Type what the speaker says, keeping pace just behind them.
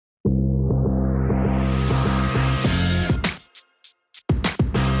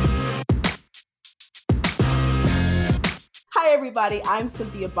everybody, I'm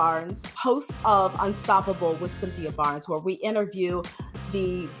Cynthia Barnes, host of Unstoppable with Cynthia Barnes, where we interview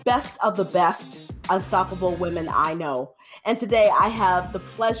the best of the best unstoppable women I know. And today I have the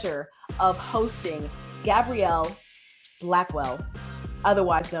pleasure of hosting Gabrielle Blackwell,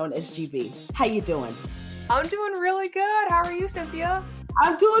 otherwise known as GB. How you doing? I'm doing really good. How are you, Cynthia?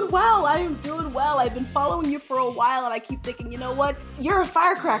 I'm doing well. I am doing well. I've been following you for a while and I keep thinking, you know what? You're a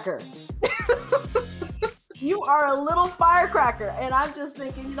firecracker. You are a little firecracker. And I'm just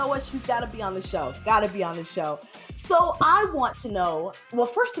thinking, you know what? She's got to be on the show. Got to be on the show. So I want to know, well,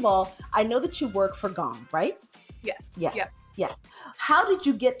 first of all, I know that you work for Gong, right? Yes. Yes. Yep. Yes. How did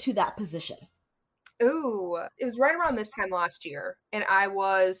you get to that position? Ooh, it was right around this time last year. And I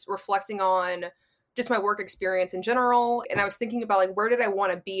was reflecting on just my work experience in general. And I was thinking about where did I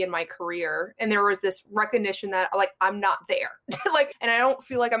want to be in my career? And there was this recognition that I'm not there. And I don't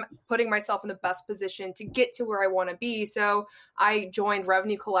feel like I'm putting myself in the best position to get to where I want to be. So I joined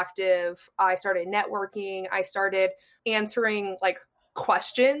Revenue Collective. I started networking. I started answering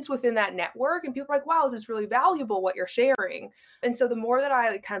questions within that network. And people are like, wow, this is really valuable what you're sharing. And so the more that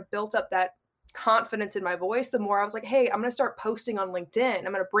I kind of built up that confidence in my voice, the more I was like, hey, I'm going to start posting on LinkedIn.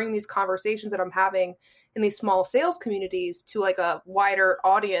 I'm going to bring these conversations that I'm having in these small sales communities to a wider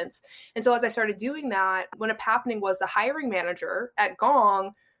audience. And so as I started doing that, what ended up happening was the hiring manager at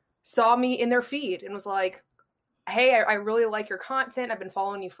Gong saw me in their feed and was like, hey, I really like your content. I've been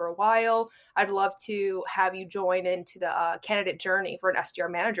following you for a while. I'd love to have you join into the candidate journey for an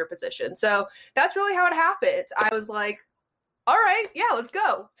SDR manager position. So that's really how it happened. I was like, all right, yeah, let's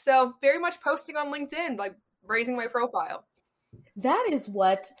go. So very much posting on LinkedIn, raising my profile. That is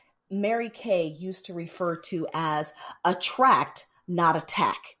what Mary Kay used to refer to as attract, not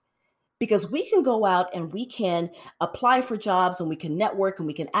attack. Because we can go out and we can apply for jobs and we can network and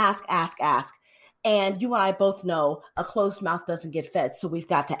we can ask. And you and I both know a closed mouth doesn't get fed. So we've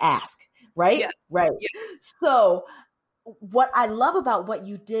got to ask, right? Yes. Right. Yes. So what I love about what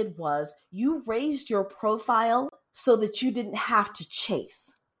you did was you raised your profile so that you didn't have to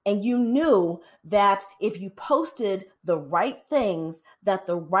chase. And you knew that if you posted the right things, that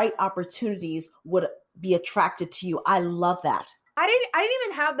the right opportunities would be attracted to you. I love that. I didn't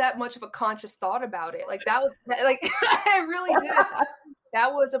even have that much of a conscious thought about it. That was I really didn't.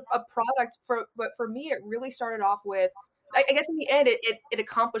 That was a product but for me, it really started off with, I guess in the end, it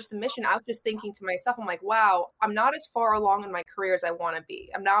accomplished the mission. I was just thinking to myself, I'm like, wow, I'm not as far along in my career as I want to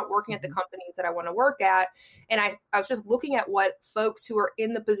be. I'm not working at the companies that I want to work at. And I was just looking at what folks who are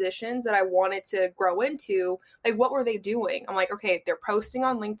in the positions that I wanted to grow into, what were they doing? I'm like, okay, they're posting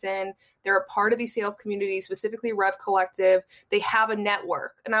on LinkedIn. They're a part of these sales communities, specifically Rev Collective. They have a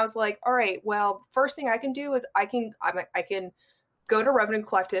network. And I was like, all right, well, first thing I can do is I can go to Revenue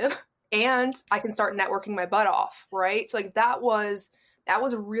Collective and I can start networking my butt off, right? So that was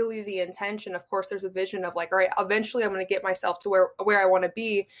really the intention. Of course, there's a vision of all right, eventually I'm going to get myself to where I want to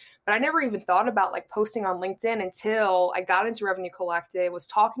be. But I never even thought about posting on LinkedIn until I got into Revenue Collective, was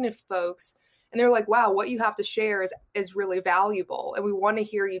talking to folks, and they're like, wow, what you have to share is really valuable. And we want to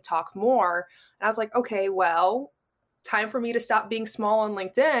hear you talk more. And I was like, okay, well, time for me to stop being small on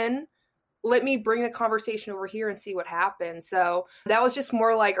LinkedIn. Let me bring the conversation over here and see what happens. So that was just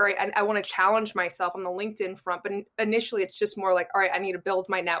more all right, I want to challenge myself on the LinkedIn front. But initially, it's just more all right, I need to build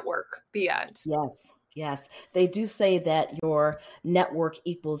my network. The end. Yes. They do say that your network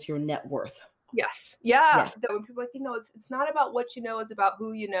equals your net worth. Yes. Yeah. Yes. When people are it's not about what you know, it's about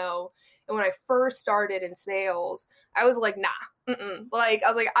who you know. And when I first started in sales, I was like, nah. I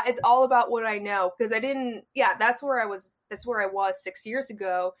was like, it's all about what I know. Because that's where I was 6 years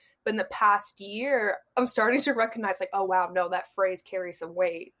ago. But in the past year, I'm starting to recognize oh, wow, no, that phrase carries some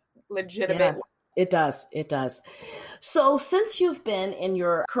weight. Legitimate. Yes, it does. So since you've been in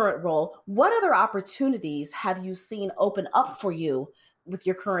your current role, what other opportunities have you seen open up for you with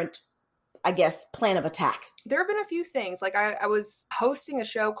your current, I guess, plan of attack? There have been a few things. I was hosting a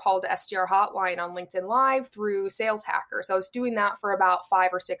show called SDR Hotline on LinkedIn Live through Sales Hacker. So I was doing that for about 5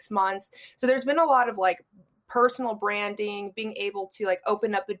 or 6 months. So there's been a lot of personal branding, being able to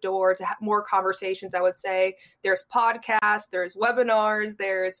open up the door to have more conversations. I would say there's podcasts, there's webinars,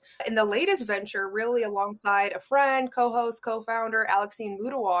 there's in the latest venture, really alongside a friend, co-host, co-founder, Alexine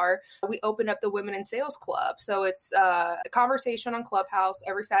Moudawar, we opened up the Women in Sales Club. So it's a conversation on Clubhouse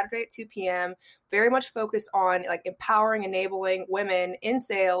every Saturday at 2 p.m., very much focused on empowering, enabling women in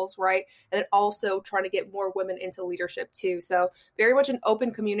sales, right? And then also trying to get more women into leadership too. So very much an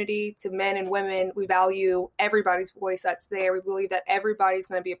open community to men and women. We value everybody's voice that's there. We believe that everybody's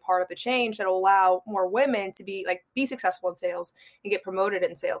going to be a part of the change that will allow more women to be successful in sales and get promoted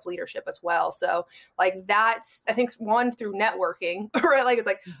in sales leadership as well. So like that's, I think, one, through networking, right? Like it's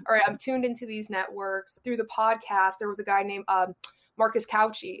like, all right, I'm tuned into these networks. Through the podcast, there was a guy named Marcus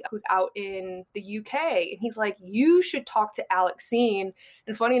Cauchi, who's out in the UK. And he's like, you should talk to Alexine.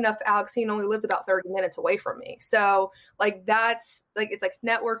 And funny enough, Alexine only lives about 30 minutes away from me. So like, that's like, it's like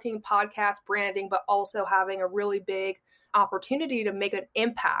networking, podcast, branding, but also having a really big opportunity to make an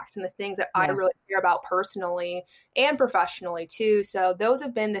impact in the things that I really care about personally and professionally too. So those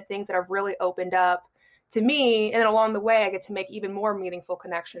have been the things that have really opened up to me. And then along the way, I get to make even more meaningful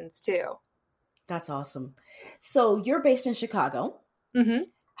connections too. That's awesome. So you're based in Chicago. Mm-hmm.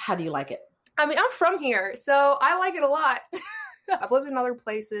 How do you like it? I mean, I'm from here, so I like it a lot. I've lived in other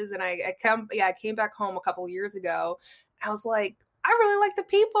places, and I came back home a couple of years ago. I was like, I really like the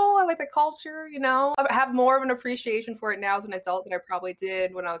people. I like the culture, you know. I have more of an appreciation for it now as an adult than I probably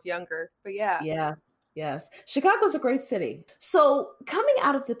did when I was younger. But yeah. Yes. Chicago's a great city. So coming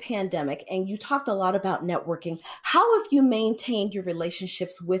out of the pandemic, and you talked a lot about networking, how have you maintained your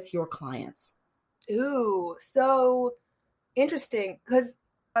relationships with your clients? Ooh, so interesting, because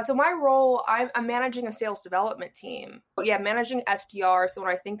so my role, I'm managing a sales development team. But yeah, managing SDR. So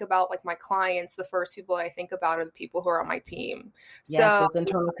when I think about like my clients, the first people that I think about are the people who are on my team. Yes, so, those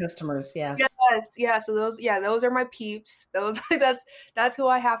internal customers. Yes. Yeah. So those are my peeps. Those that's who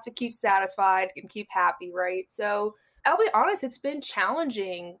I have to keep satisfied and keep happy, right? So I'll be honest, it's been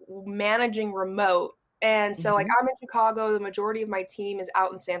challenging managing remote. And so like I'm in Chicago, the majority of my team is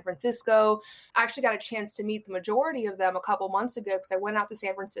out in San Francisco. I actually got a chance to meet the majority of them a couple months ago because I went out to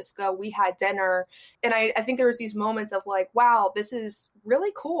San Francisco, we had dinner, and I think there was these moments of like, wow, this is really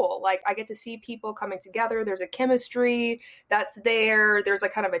cool. Like I get to see people coming together. There's a chemistry that's there. There's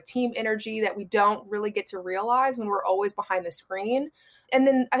like kind of a team energy that we don't really get to realize when we're always behind the screen. And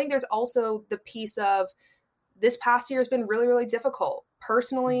then I think there's also the piece of this past year has been really, really difficult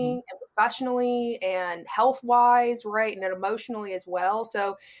personally and professionally and health-wise, right? And then emotionally as well.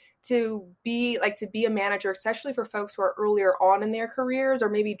 So to be a manager, especially for folks who are earlier on in their careers or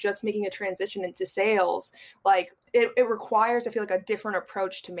maybe just making a transition into sales, like it requires, I feel like, a different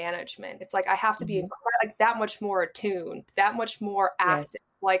approach to management. It's like I have to be like that much more attuned, that much more active. Yes.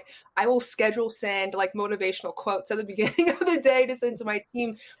 Like I will schedule send like motivational quotes at the beginning of the day to send to my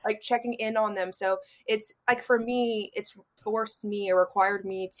team, like checking in on them. So it's like, for me, it's forced me or required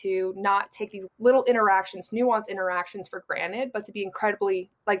me to not take these little interactions, nuanced interactions for granted, but to be incredibly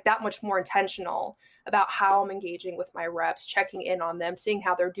like that much more intentional about how I'm engaging with my reps, checking in on them, seeing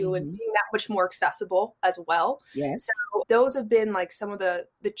how they're doing, being that much more accessible as well. Yes. So those have been like some of the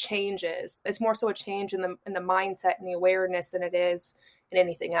changes. It's more so a change in the mindset and the awareness than it is in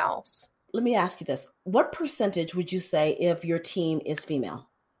anything else. Let me ask you this. What percentage would you say if your team is female?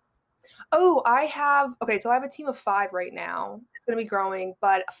 Oh, so I have a team of 5 right now. It's going to be growing,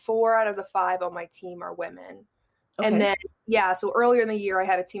 but 4 out of the 5 on my team are women. Okay. And then, so earlier in the year, I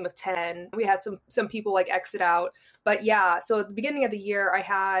had a team of 10. We had some people like exit out, but so at the beginning of the year, I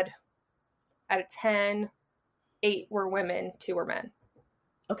had out of 10, 8 were women, 2 were men.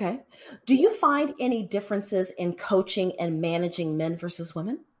 Okay. Do you find any differences in coaching and managing men versus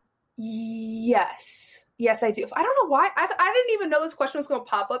women? Yes, I do. I don't know why. I didn't even know this question was going to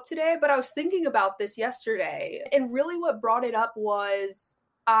pop up today, but I was thinking about this yesterday. And really what brought it up was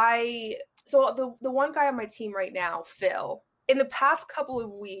so the one guy on my team right now, Phil, in the past couple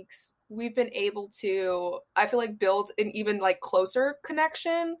of weeks, we've been able to, I feel like, build an even like closer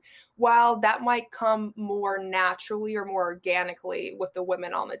connection, while that might come more naturally or more organically with the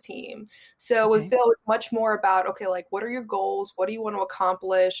women on the team. So with Phil, it's much more about, okay, like, what are your goals? What do you want to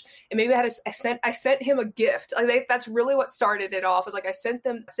accomplish? And maybe I sent him a gift. Like that's really what started it off. Was like I sent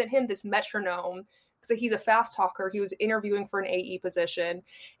him this metronome. So he's a fast talker. He was interviewing for an AE position,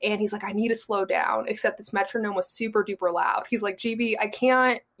 and he's like, I need to slow down, except this metronome was super duper loud. He's like, GB, I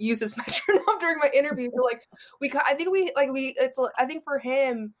can't use this metronome during my interview. So like, I think for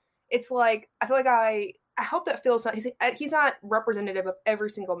him, it's like, I feel like I hope that Phil's not, he's not representative of every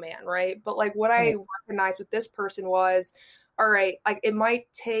single man, right? But like what I recognized with this person was, all right, like it might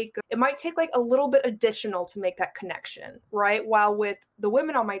take like a little bit additional to make that connection, right? While with the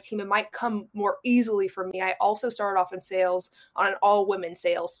women on my team, it might come more easily for me. I also started off in sales on an all women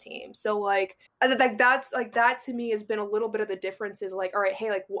sales team. So like that's like, that to me has been a little bit of the difference is like, all right, hey,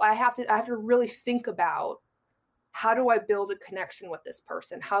 like I have to really think about, how do I build a connection with this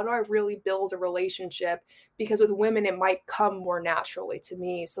person? How do I really build a relationship? Because with women, it might come more naturally to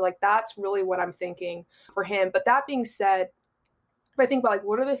me. So like, that's really what I'm thinking for him. But that being said, if I think about like,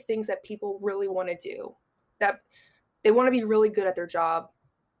 what are the things that people really want to do? that they want to be really good at their job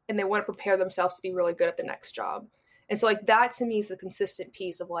and they want to prepare themselves to be really good at the next job. And so like that to me is the consistent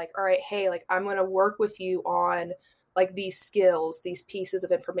piece of like, all right, hey, like I'm going to work with you on like these skills, these pieces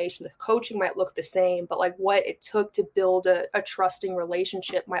of information. The coaching might look the same, but like what it took to build a trusting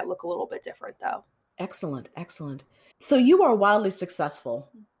relationship might look a little bit different though. Excellent. Excellent. So you are wildly successful.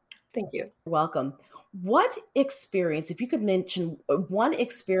 Thank you. You're welcome. What experience, if you could mention one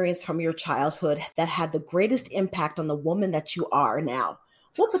experience from your childhood that had the greatest impact on the woman that you are now,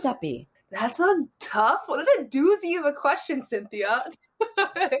 what would that be? That's a tough one. That's a doozy of a question, Cynthia.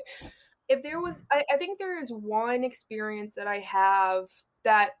 If there was, I think there is one experience that I have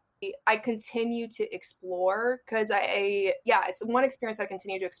that I continue to explore because it's one experience that I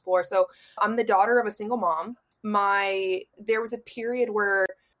continue to explore. So I'm the daughter of a single mom. There was a period where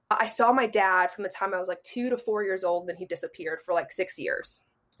I saw my dad from the time I was like 2 to 4 years old, and then he disappeared for like 6 years.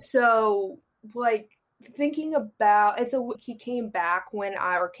 So like thinking about it, so he came back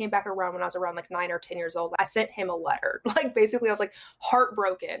around when I was around like 9 or 10 years old. I sent him a letter. Like basically I was like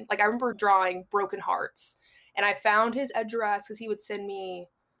heartbroken. Like I remember drawing broken hearts, and I found his address because he would send me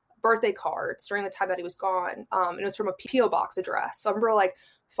birthday cards during the time that he was gone. And it was from a P.O. box address. So I remember like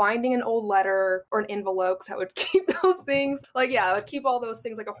finding an old letter or an envelope, because I would keep those things. Like, yeah, I would keep all those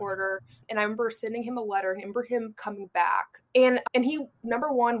things like a hoarder. And I remember sending him a letter, and I remember him coming back. And he,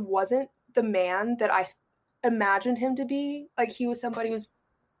 number one, wasn't the man that I imagined him to be. Like he was somebody who was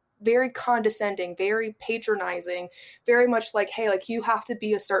very condescending, very patronizing, very much like, hey, like you have to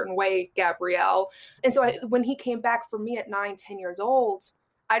be a certain way, Gabrielle. And so when he came back for me at 9, 10 years old,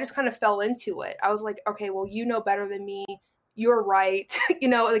 I just kind of fell into it. I was like, okay, well, you know better than me. You're right. Like,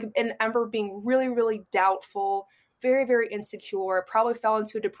 and I remember being really, really doubtful, very, very insecure, probably fell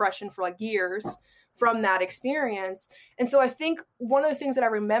into a depression for like years from that experience. And so I think one of the things that I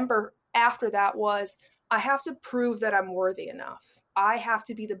remember after that was I have to prove that I'm worthy enough. I have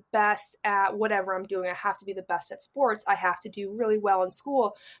to be the best at whatever I'm doing. I have to be the best at sports. I have to do really well in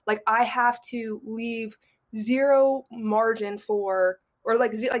school. Like I have to leave zero margin for, or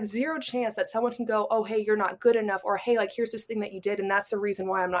like zero chance that someone can go, oh, hey, you're not good enough. Or, hey, like, here's this thing that you did, and that's the reason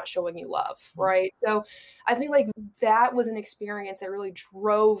why I'm not showing you love. Right. So I think like that was an experience that really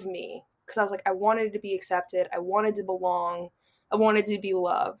drove me, because I was like, I wanted to be accepted. I wanted to belong. I wanted to be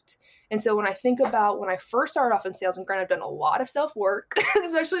loved. And so when I think about when I first started off in sales, and granted, I've done a lot of self-work,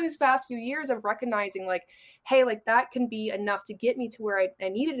 especially these past few years, of recognizing like, hey, like that can be enough to get me to where I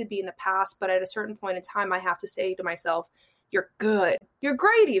needed to be in the past. But at a certain point in time, I have to say to myself, you're good. You're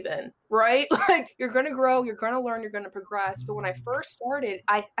great even, right? Like you're going to grow, you're going to learn, you're going to progress. But when I first started,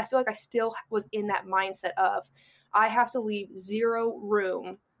 I feel like I still was in that mindset of I have to leave zero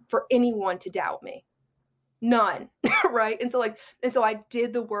room for anyone to doubt me. None. Right. And so I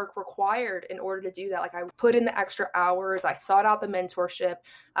did the work required in order to do that. Like I put in the extra hours. I sought out the mentorship.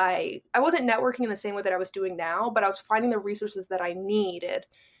 I wasn't networking in the same way that I was doing now, but I was finding the resources that I needed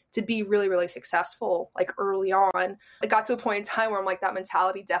to be really, really successful, like early on. It got to a point in time where I'm like, that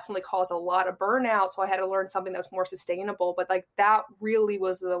mentality definitely caused a lot of burnout. So I had to learn something that's more sustainable. But like that really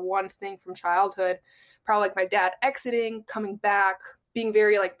was the one thing from childhood, probably like my dad exiting, coming back, being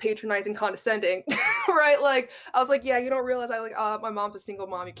very like patronizing, condescending, right? Like I was like, yeah, you don't realize my mom's a single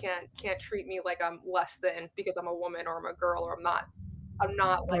mom. You can't treat me like I'm less than because I'm a woman or I'm a girl or I'm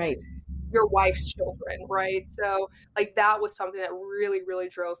not like right. Your wife's children, right? So like that was something that really, really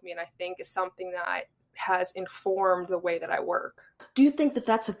drove me, and I think is something that has informed the way that I work. Do you think that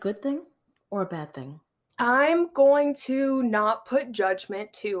that's a good thing or a bad thing? I'm going to not put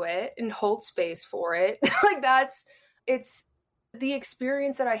judgment to it and hold space for it. Like it's the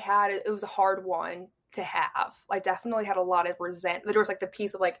experience that I had. It was a hard one to have. I definitely had a lot of resentment. There was like the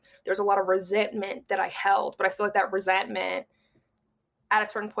piece of like, there's a lot of resentment that I held, but I feel like that resentment at a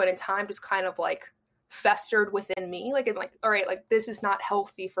certain point in time just kind of like festered within me. Like, I'm like, all right, like this is not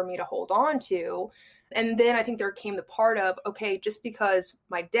healthy for me to hold on to. And then I think there came the part of, okay, just because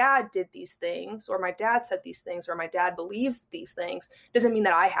my dad did these things or my dad said these things or my dad believes these things doesn't mean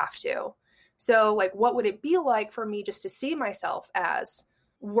that I have to. So like, what would it be like for me just to see myself as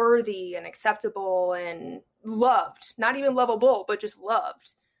worthy and acceptable and loved, not even lovable, but just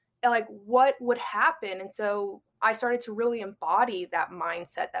loved? And like, what would happen? And so I started to really embody that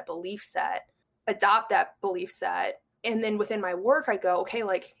mindset, that belief set, adopt that belief set. And then within my work, I go, okay,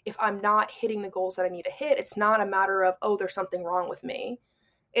 like if I'm not hitting the goals that I need to hit, it's not a matter of, oh, there's something wrong with me.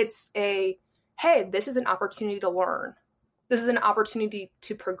 It's hey, this is an opportunity to learn. This is an opportunity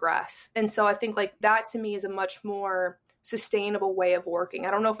to progress. And so I think like that to me is a much more sustainable way of working.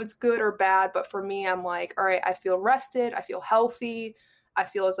 I don't know if it's good or bad, but for me, I'm like, all right, I feel rested. I feel healthy. I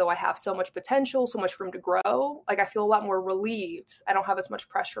feel as though I have so much potential, so much room to grow. Like I feel a lot more relieved. I don't have as much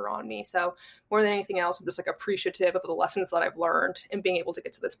pressure on me. So more than anything else, I'm just like appreciative of the lessons that I've learned and being able to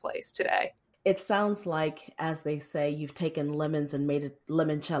get to this place today. It sounds like, as they say, you've taken lemons and made it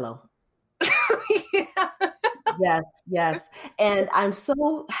limoncello. Yeah. Yes, yes. And I'm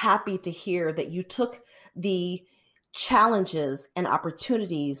so happy to hear that you took the challenges and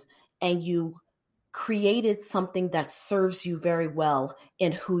opportunities and you created something that serves you very well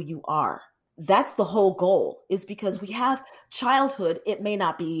in who you are. That's the whole goal, is because we have childhood. It may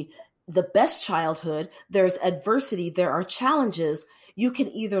not be the best childhood. There's adversity. There are challenges. You can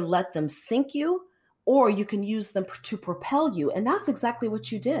either let them sink you or you can use them to propel you. And that's exactly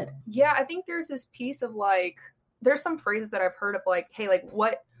what you did. Yeah, I think there's this piece of like, there's some phrases that I've heard of like, hey, like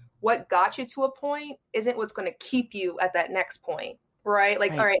what got you to a point isn't what's going to keep you at that next point. Right.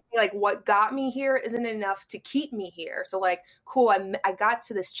 Like, all right, like what got me here isn't enough to keep me here. So like, cool. I got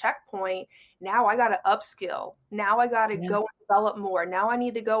to this checkpoint. Now I got to upskill. Now I got to go and develop more. Now I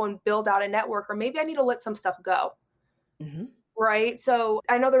need to go and build out a network, or maybe I need to let some stuff go. Mm-hmm. Right. So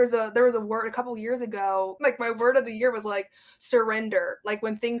I know there was a word a couple years ago, like my word of the year was like surrender. Like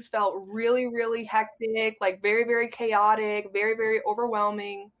when things felt really, really hectic, like very, very chaotic, very, very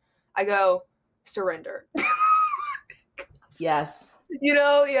overwhelming, I go surrender. Yes. You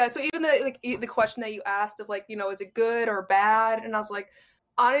know, yeah. So even the question that you asked of like, you know, is it good or bad? And I was like,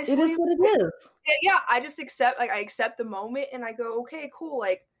 honestly, it is what it is. Yeah, I just accept, like, I accept the moment and I go, okay, cool.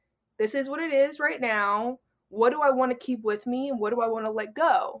 Like, this is what it is right now. What do I want to keep with me? And what do I want to let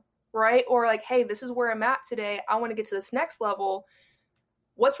go? Right? Or like, hey, this is where I'm at today. I want to get to this next level.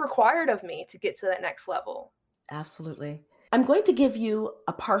 What's required of me to get to that next level? Absolutely. I'm going to give you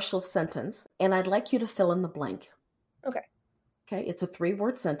a partial sentence and I'd like you to fill in the blank. Okay. Okay, it's a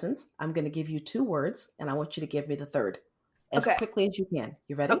 3-word sentence. I'm going to give you 2 words, and I want you to give me the third as quickly as you can.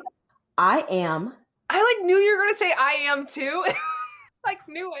 You ready? Okay. I am. I like knew you were going to say I am too. Like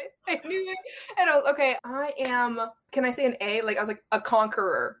knew it. I knew it. And I was, okay, I am. Can I say an A? Like I was like a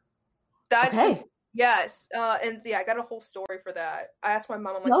conqueror. That's okay. Yes. And yeah, I got a whole story for that. I asked my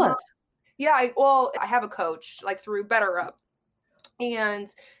mom. I'm like, Mom, yeah. I have a coach like through BetterUp.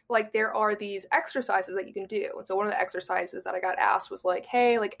 And like there are these exercises that you can do. And so one of the exercises that I got asked was like,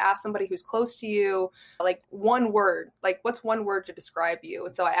 hey, like ask somebody who's close to you, like one word, like what's one word to describe you?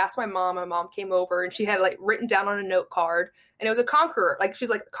 And so I asked my mom came over and she had like written down on a note card and it was a conqueror. Like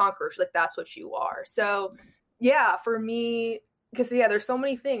she's like a conqueror. She's like, that's what you are. So yeah, for me, because yeah, there's so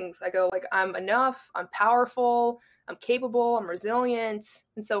many things. I go like, I'm enough, I'm powerful, I'm capable, I'm resilient.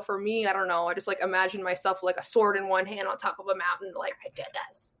 And so for me, I don't know, I just like imagine myself like a sword in one hand on top of a mountain, like I did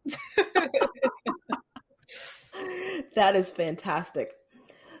this. That is fantastic.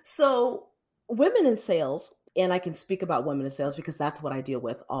 So women in sales, and I can speak about women in sales because that's what I deal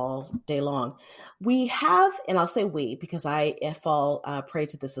with all day long. We have, and I'll say we, because I fall prey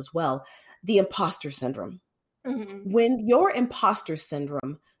to this as well, the imposter syndrome. Mm-hmm. When your imposter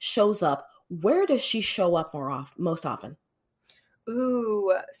syndrome shows up, where does she show up most often?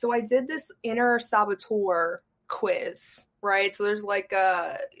 Ooh, so I did this inner saboteur quiz, right? So there's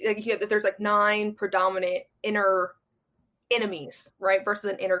there's 9 predominant inner enemies, right? Versus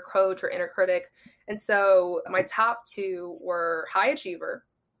an inner coach or inner critic. And so my top 2 were high achiever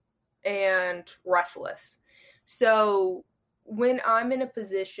and restless. So when I'm in a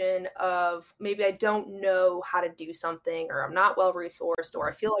position of maybe I don't know how to do something or I'm not well resourced or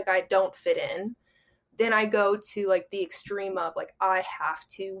I feel like I don't fit in, then I go to like the extreme of like, I have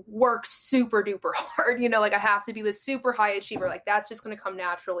to work super duper hard, you know, like I have to be this super high achiever. Like that's just going to come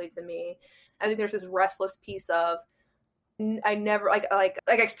naturally to me. I think there's this restless piece of I never like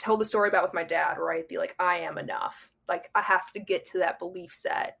I told the story about with my dad, right? The like, I am enough. Like I have to get to that belief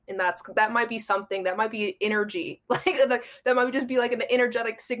set. And that might be something that might be energy. Like that might just be like an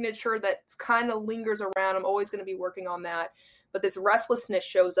energetic signature that kind of lingers around. I'm always going to be working on that. But this restlessness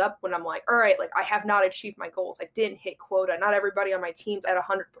shows up when I'm like, all right, like I have not achieved my goals. I didn't hit quota. Not everybody on my team's at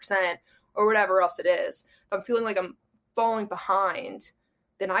 100% or whatever else it is. If I'm feeling like I'm falling behind,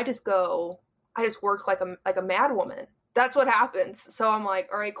 then I just work like a mad woman. That's what happens. So I'm like,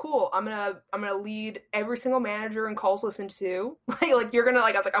 all right, cool. I'm gonna lead every single manager and calls listened to. like you're gonna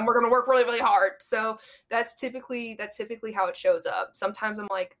like I was like, we're gonna work really, really hard. So that's typically how it shows up. Sometimes I'm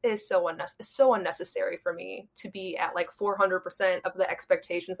like, it's so unnecessary for me to be at like 400% of the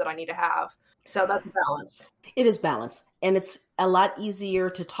expectations that I need to have. So that's balance. It is balance. And it's a lot easier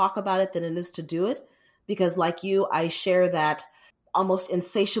to talk about it than it is to do it. Because like you, I share that almost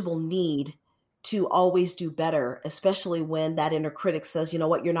insatiable need to always do better, especially when that inner critic says, you know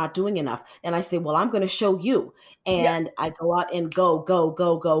what, you're not doing enough. And I say, well, I'm going to show you. And I go out and go, go,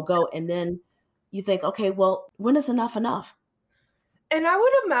 go, go, go. And then you think, okay, well, when is enough enough? And I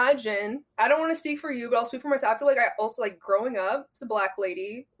would imagine, I don't want to speak for you, but I'll speak for myself. I feel like I also, like, growing up as a Black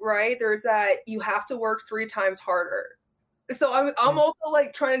lady, right? There's that you have to work 3 times harder. So I'm also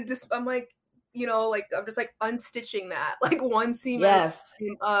like trying to I'm like, you know, like I'm just like unstitching that, like one seam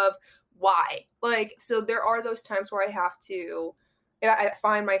of why. Like, so there are those times where I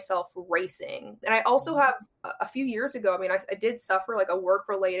find myself racing. And I also have a few years ago, I mean, I did suffer like a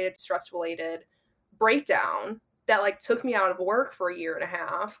work-related, stress-related breakdown that like took me out of work for a year and a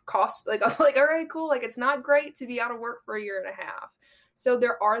half. I was like, all right, cool. Like, it's not great to be out of work for a year and a half. So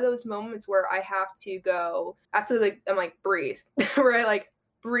there are those moments where I have to go, I'm like, breathe, right? Like,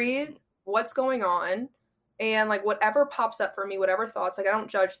 breathe, what's going on? And like, whatever pops up for me, whatever thoughts, like, I don't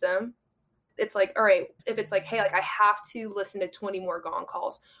judge them. It's like, all right, if it's like, hey, like, I have to listen to 20 more gong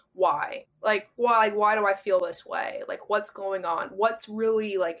calls. Why? Like, why do I feel this way? Like, what's going on? What's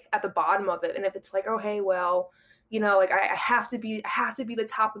really like at the bottom of it? And if it's like, oh, hey, well, you know, like I have to be the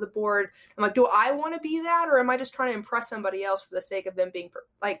top of the board. I'm like, do I want to be that? Or am I just trying to impress somebody else for the sake of them being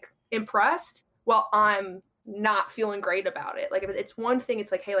like impressed? Well, I'm not feeling great about it. Like, if it's one thing,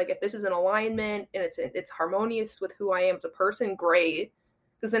 it's like, hey, like if this is an alignment and it's harmonious with who I am as a person, great.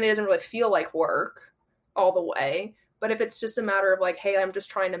 Because then it doesn't really feel like work all the way. But if it's just a matter of like, hey, I'm just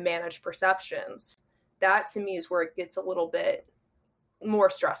trying to manage perceptions, that to me is where it gets a little bit more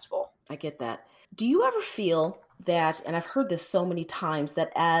stressful. I get that. Do you ever feel that, and I've heard this so many times,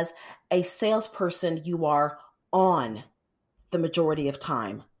 that as a salesperson, you are on the majority of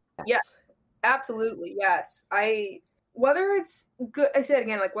time? Yes, absolutely. Yes. Whether it's good, I say it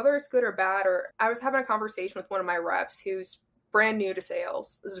again, like whether it's good or bad, or I was having a conversation with one of my reps who's brand new to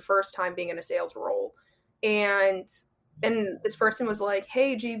sales. This is the first time being in a sales role. And this person was like,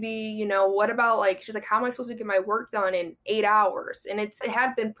 hey, GB, you know, what about like, she's like, how am I supposed to get my work done in 8 hours? And it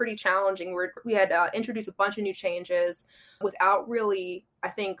had been pretty challenging. We had introduced a bunch of new changes without really, I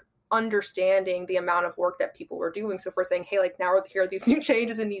think, understanding the amount of work that people were doing. So if we're saying, hey, like now here are these new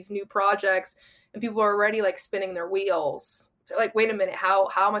changes and these new projects, and people are already like spinning their wheels. So like, wait a minute, how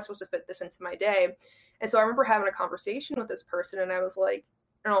am I supposed to fit this into my day? And so I remember having a conversation with this person, and I was like,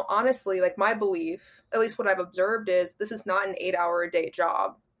 you know, honestly, like my belief, at least what I've observed, is this is not an 8-hour-a-day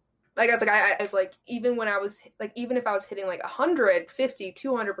job. Like I was like, even if I was hitting like 150,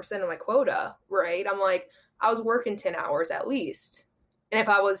 200% of my quota, right? I'm like, I was working 10 hours at least. And if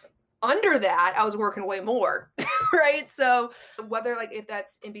I was under that, I was working way more, right? So whether like if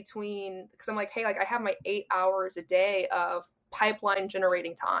that's in between, because I'm like, hey, like I have my 8 hours a day of pipeline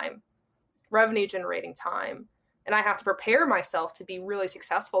generating time, revenue generating time, and I have to prepare myself to be really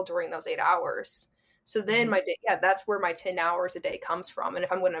successful during those 8 hours. So then my day, that's where my 10 hours a day comes from. And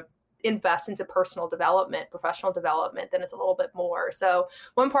if I'm going to invest into personal development, professional development, then it's a little bit more. So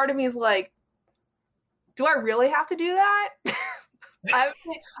one part of me is like, do I really have to do that? I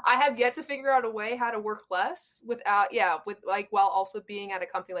have yet to figure out a way how to work less with while also being at a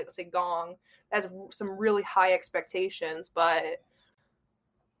company like, let's say, Gong, has some really high expectations, but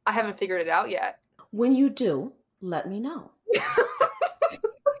I haven't figured it out yet. When you do, let me know.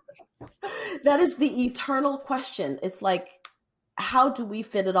 That is the eternal question. It's like, how do we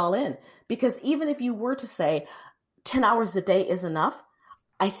fit it all in? Because even if you were to say 10 hours a day is enough,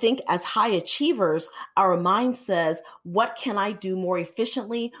 I think as high achievers, our mind says, what can I do more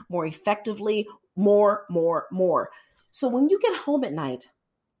efficiently, more effectively, more? So when you get home at night,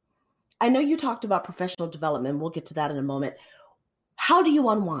 I know you talked about professional development. We'll get to that in a moment. How do you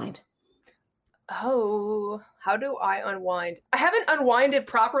unwind? Oh, how do I unwind? I haven't unwinded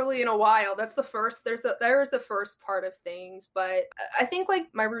properly in a while. That's the first, there's the first part of things. But I think like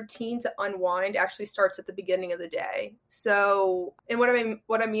my routine to unwind actually starts at the beginning of the day. So, and what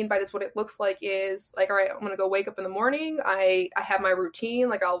I mean by this, what it looks like is like, all right, I'm going to go wake up in the morning. I have my routine.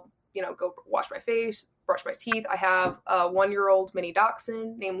 Like I'll, go wash my face, brush my teeth. I have a 1-year-old mini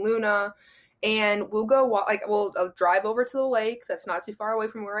dachshund named Luna. And we'll go I'll drive over to the lake that's not too far away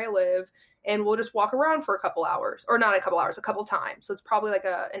from where I live, and we'll just walk around for a couple hours, or not a couple hours, a couple times. So it's probably like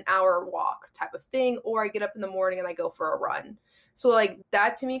an hour walk type of thing. Or I get up in the morning and I go for a run. So like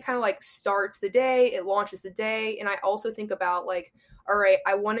that to me kind of like starts the day, it launches the day. And I also think about like, all right,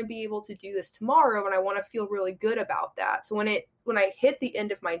 I want to be able to do this tomorrow, and I want to feel really good about that. So when I hit the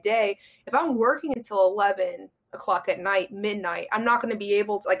end of my day, if I'm working until 11, o'clock at night, midnight, I'm not going to be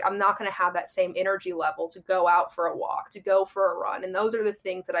able to, like, I'm not going to have that same energy level to go out for a walk, to go for a run. And those are the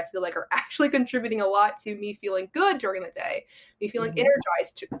things that I feel like are actually contributing a lot to me feeling good during the day, me feeling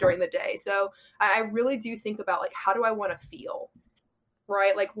energized during the day. So I really do think about, like, how do I want to feel,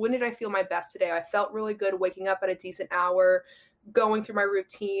 right? Like, when did I feel my best today? I felt really good waking up at a decent hour, going through my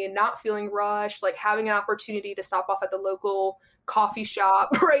routine, not feeling rushed, like having an opportunity to stop off at the local coffee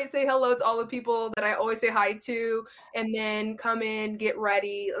shop, right? Say hello to all the people that I always say hi to, and then come in, get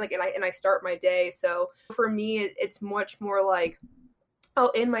ready, like, and I start my day. So for me, it's much more like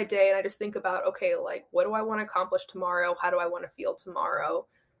I'll end my day and I just think about, okay, like, what do I want to accomplish tomorrow? How do I want to feel tomorrow?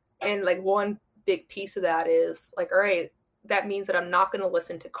 And like one big piece of that is like, all right, that means that I'm not going to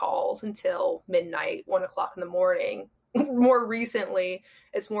listen to calls until midnight, 1 o'clock in the morning. More recently,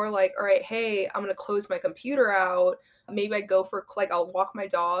 it's more like, all right, hey, I'm going to close my computer out. Maybe I go for, like, I'll walk my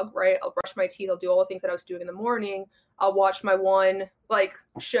dog, right? I'll brush my teeth. I'll do all the things that I was doing in the morning. I'll watch my one, like,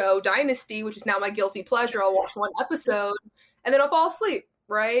 show, Dynasty, which is now my guilty pleasure. I'll watch one episode and then I'll fall asleep,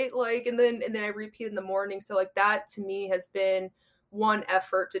 right? Like, and then I repeat in the morning. So like that to me has been one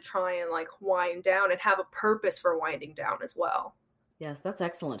effort to try and like wind down and have a purpose for winding down as well. Yes, that's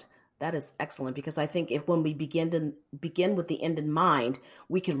excellent. That is excellent, because I think if when we begin with the end in mind,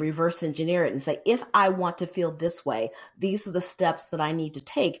 we can reverse engineer it and say, if I want to feel this way, these are the steps that I need to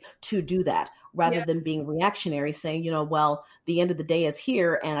take to do that, rather than being reactionary, saying, well, the end of the day is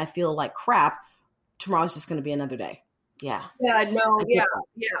here and I feel like crap. Tomorrow's just going to be another day. Yeah. Yeah, no, yeah.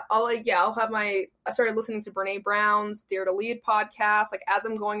 I'll have I started listening to Brene Brown's Dare to Lead podcast, like, as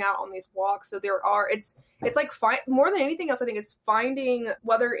I'm going out on these walks. So it's like more than anything else, I think it's finding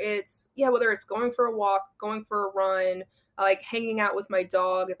whether it's going for a walk, going for a run, like hanging out with my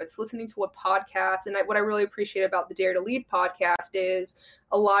dog, if it's listening to a podcast. And what I really appreciate about the Dare to Lead podcast is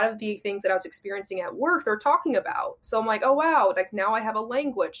a lot of the things that I was experiencing at work, they're talking about. So I'm like, oh, wow, like now I have a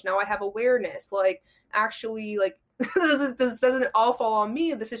language, now I have awareness, like actually, like, this doesn't all fall on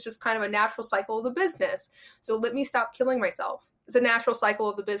me. This is just kind of a natural cycle of the business. So let me stop killing myself. It's a natural cycle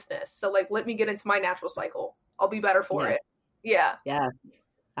of the business. So like, let me get into my natural cycle. I'll be better for it. Yeah. Yes,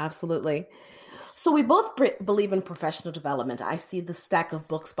 absolutely. So we both believe in professional development. I see the stack of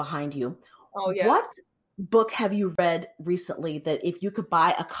books behind you. Oh, yeah. What book have you read recently that if you could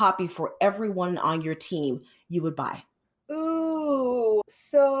buy a copy for everyone on your team, you would buy? Ooh,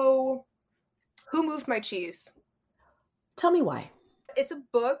 so Who Moved My Cheese? Tell me why. It's a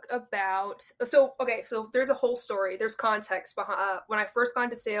book about, so there's a whole story. There's context behind, when I first got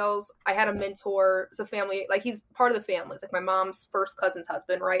into sales, I had a mentor. It's a family, like, he's part of the family. It's like my mom's first cousin's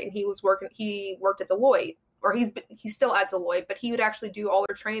husband, right? And he worked at Deloitte, or he's still at Deloitte, but he would actually do all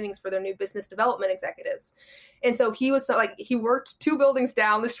their trainings for their new business development executives. And so he worked 2 buildings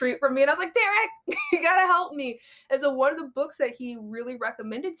down the street from me. And I was like, Derek, you gotta help me. And so one of the books that he really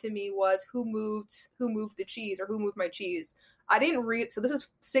recommended to me was Who Moved the Cheese, or Who Moved My Cheese. I didn't read, so this is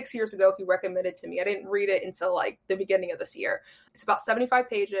 6 years ago he recommended to me. I didn't read it until like the beginning of this year. It's about 75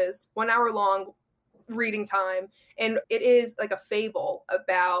 pages, 1 hour long reading time. And it is like a fable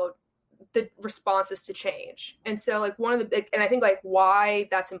about the responses to change. And so like and I think like why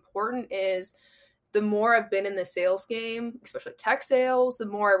that's important is the more I've been in the sales game, especially tech sales, the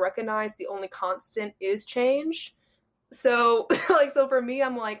more I recognize the only constant is change. So so for me,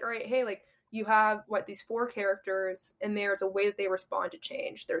 I'm like, all right, hey, like, you have these 4 characters, and there's a way that they respond to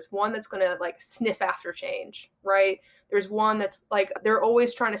change. There's one that's going to like sniff after change, right? There's one that's like, they're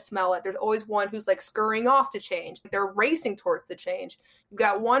always trying to smell it. There's always one who's like scurrying off to change. They're racing towards the change. You've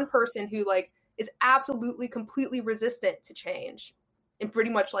got one person who like is absolutely completely resistant to change and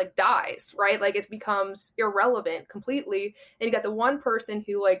pretty much like dies, right? Like, it becomes irrelevant completely. And you got the one person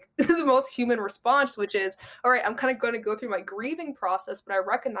who like the most human response, which is, all right, I'm kind of going to go through my grieving process, but I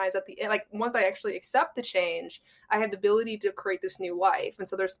recognize at the end, like, once I actually accept the change, I have the ability to create this new life. And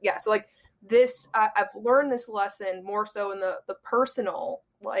so so like this, I've learned this lesson more so in the personal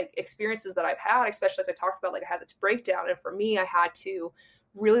like experiences that I've had, especially as I talked about, like, I had this breakdown. And for me, I had to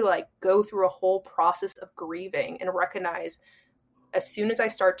really like go through a whole process of grieving and recognize, as soon as I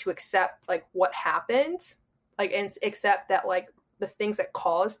start to accept like what happened, like, and accept that like the things that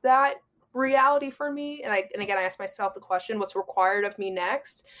caused that reality for me, and again, I asked myself the question, what's required of me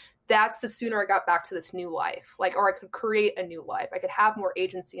next? That's the sooner I got back to this new life, like, or I could create a new life. I could have more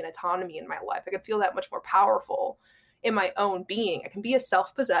agency and autonomy in my life. I could feel that much more powerful in my own being. I can be a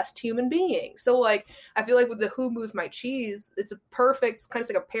self-possessed human being. So like, I feel like with the Who Moved My Cheese, it's a perfect kind of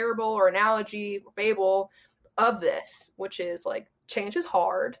like a parable or analogy or fable of this, which is like, change is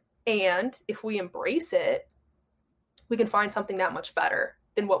hard, and if we embrace it, we can find something that much better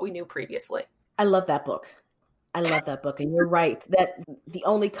than what we knew previously. I love that book. I love that book. And you're right that the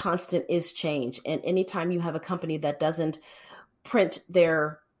only constant is change. And anytime you have a company that doesn't print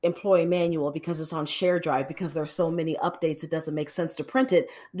their employee manual because it's on share drive, because there's so many updates, it doesn't make sense to print it,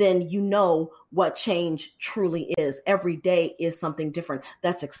 then you know what change truly is. Every day is something different.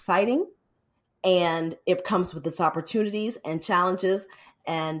 That's exciting. And it comes with its opportunities and challenges.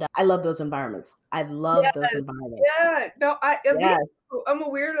 And I love those environments. I love those environments. Yeah. No, Yes. I'm a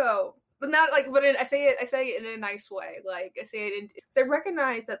weirdo. But not like, but I say it in a nice way. Like I say it because I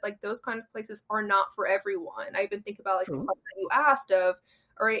recognize that like those kind of places are not for everyone. I even think about like the question that you asked of,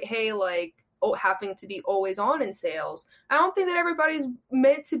 all right, hey, like having to be always on in sales. I don't think that everybody's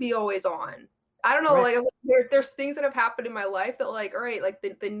meant to be always on. I don't know, right. Like there's things that have happened in my life that like, all right, like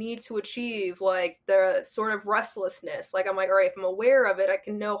the need to achieve, like the sort of restlessness. Like I'm like, all right, if I'm aware of it, I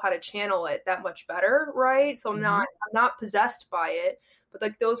can know how to channel it that much better, right? So I'm not possessed by it. But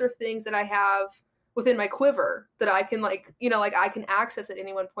like those are things that I have within my quiver that I can like, like I can access at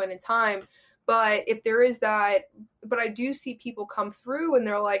any one point in time. But if there is that, but I do see people come through and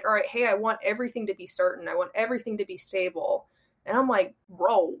they're like, all right, hey, I want everything to be certain. I want everything to be stable. And I'm like,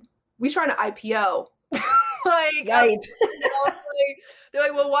 bro, we trying to IPO. Like, right. They're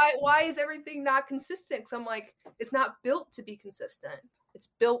like, well, why is everything not consistent? Because I'm like, it's not built to be consistent. It's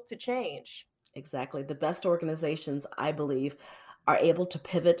built to change. Exactly. The best organizations, I believe, are able to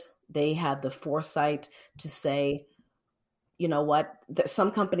pivot. They have the foresight to say, you know what,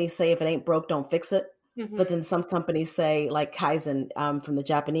 some companies say if it ain't broke, don't fix it. Mm-hmm. But then some companies say, like Kaizen from the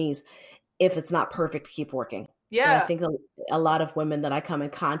Japanese, if it's not perfect, keep working. Yeah. And I think a lot of women that I come in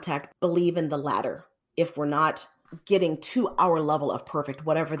contact believe in the latter. If we're not getting to our level of perfect,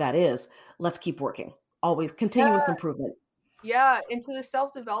 whatever that is, let's keep working. Always continuous improvement. Yeah. Into the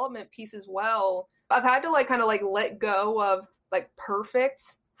self-development piece as well. I've had to like kind of like let go of like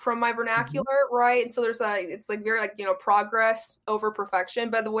perfect from my vernacular, mm-hmm. right? And so it's like very like, progress over perfection.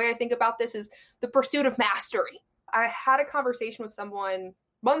 But the way I think about this is the pursuit of mastery. I had a conversation with someone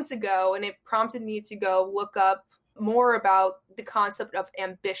months ago, and it prompted me to go look up more about the concept of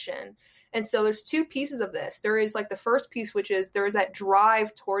ambition. And so there's two pieces of this. There is like the first piece, which is there is that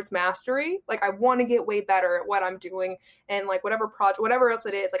drive towards mastery. Like I want to get way better at what I'm doing, and like whatever project, whatever else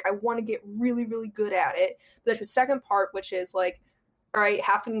it is, like I want to get really, really good at it. But there's a second part, which is like, all right,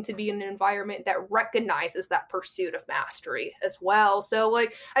 having to be in an environment that recognizes that pursuit of mastery as well. So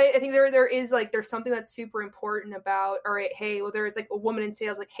like, I think there is like, there's something that's super important about, all right, hey, well, there's like a woman in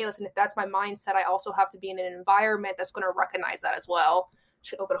sales, like, hey, listen, if that's my mindset, I also have to be in an environment that's going to recognize that as well.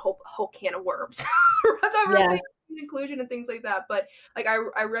 Should open a whole can of worms. That's yes. Inclusion and things like that. But like,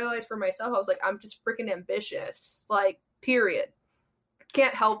 I realized for myself, I was like, I'm just freaking ambitious, like, period.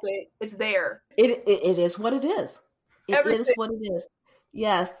 Can't help it. It's there. It is what it is. It is what it is.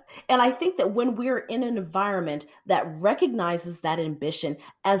 Yes. And I think that when we're in an environment that recognizes that ambition,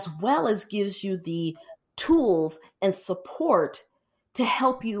 as well as gives you the tools and support to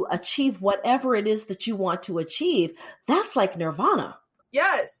help you achieve whatever it is that you want to achieve, that's like nirvana.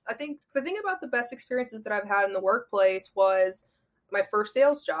 Yes. I think about the best experiences that I've had in the workplace was my first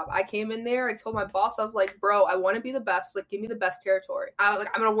sales job. I came in there, I told my boss, I was like, bro, I want to be the best. I was like, give me the best territory. I was like,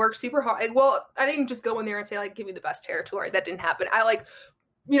 I'm going to work super hard. Like, well, I didn't just go in there and say like, give me the best territory. That didn't happen. I like,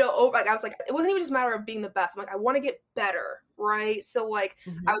 I was like, it wasn't even just a matter of being the best. I'm like, I want to get better. Right. So like,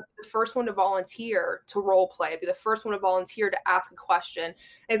 mm-hmm. I would be the first one to volunteer to role play. I'd be the first one to volunteer to ask a question.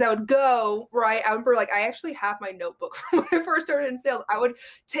 As I would go, right, I remember like, I actually have my notebook from when I first started in sales. I would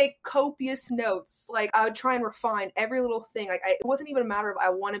take copious notes. Like I would try and refine every little thing. Like it wasn't even a matter of I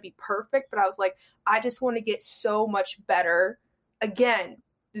want to be perfect, but I was like, I just want to get so much better. Again,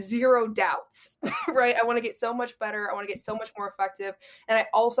 zero doubts, right? I want to get so much better. I want to get so much more effective. And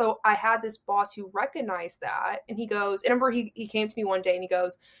I had this boss who recognized that. And he goes, and I remember he came to me one day and he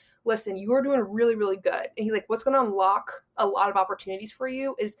goes, listen, you are doing really, really good. And he's like, what's going to unlock a lot of opportunities for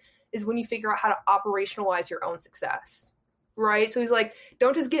you is when you figure out how to operationalize your own success. Right. So he's like,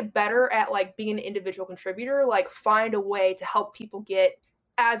 don't just get better at like being an individual contributor, like find a way to help people get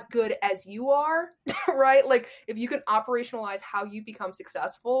as good as you are, right? Like if you can operationalize how you become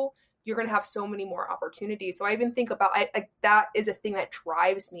successful, you're going to have so many more opportunities. So I even think about that is a thing that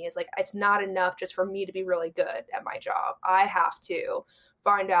drives me is like, it's not enough just for me to be really good at my job. I have to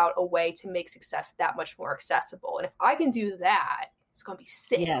find out a way to make success that much more accessible. And if I can do that, it's going to be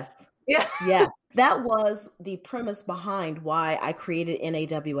sick. Yes. Yeah. Yeah. That was the premise behind why I created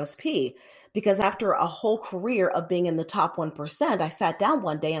NAWSP. Because after a whole career of being in the top 1%, I sat down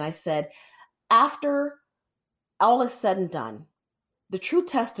one day and I said, after all is said and done, the true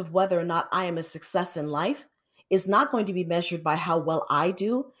test of whether or not I am a success in life is not going to be measured by how well I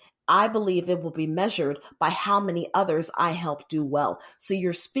do I believe it will be measured by how many others I help do well. So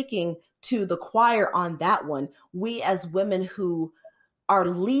you're speaking to the choir on that one. We as women who are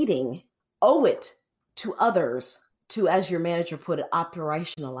leading owe it to others to, as your manager put it,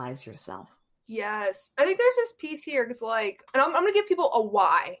 operationalize yourself. Yes. I think there's this piece here because, like, and I'm going to give people a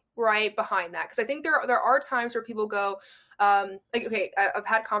why, right, behind that. Because I think there are times where people go, like, okay, I've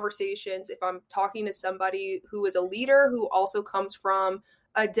had conversations if I'm talking to somebody who is a leader who also comes from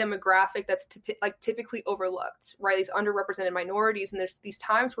a demographic that's typically overlooked, right? These underrepresented minorities. And there's these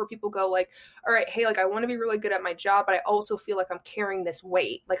times where people go like, all right, hey, like I want to be really good at my job, but I also feel like I'm carrying this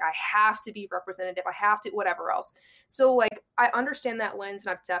weight. Like I have to be representative. I have to, whatever else. So like, I understand that lens,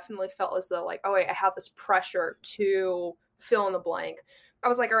 and I've definitely felt as though like, oh, wait, I have this pressure to fill in the blank. I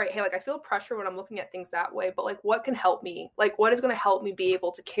was like, all right, hey, like I feel pressure when I'm looking at things that way, but like what can help me? Like what is going to help me be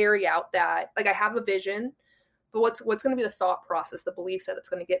able to carry out that? Like I have a vision, but what's going to be the thought process, the belief set that's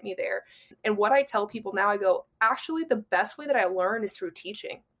going to get me there? And what I tell people now, I go, actually, the best way that I learn is through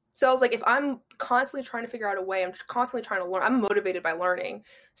teaching. So I was like, if I'm constantly trying to figure out a way, I'm constantly trying to learn, I'm motivated by learning.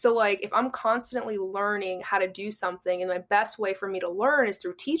 So like, if I'm constantly learning how to do something and my best way for me to learn is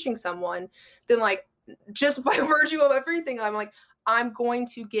through teaching someone, then like, just by virtue of everything, I'm like, I'm going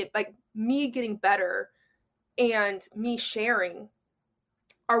to get like me getting better and me sharing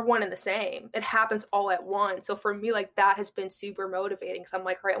are one and the same. It happens all at once. So for me, like that has been super motivating. So I'm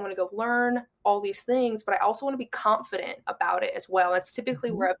like, all right, I want to go learn all these things, but I also want to be confident about it as well. That's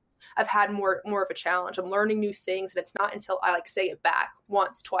typically where I've had more of a challenge. I'm learning new things, and it's not until I like say it back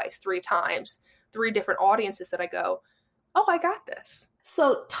once, twice, 3 times, 3 different audiences that I go, oh, I got this.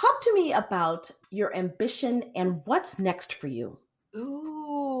 So talk to me about your ambition and what's next for you.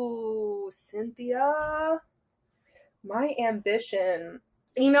 Ooh, Cynthia, my ambition.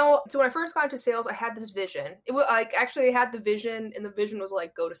 You know, so when I first got into sales, I had this vision. It was like, actually I had the vision, and the vision was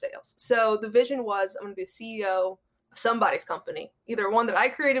like, go to sales. So the vision was, I'm going to be the CEO of somebody's company, either one that I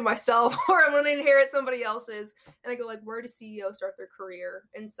created myself or I'm going to inherit somebody else's. And I go like, where do CEOs start their career?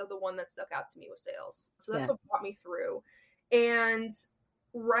 And so the one that stuck out to me was sales. So that's what brought me through. And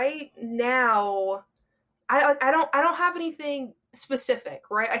right now, I don't have anything specific,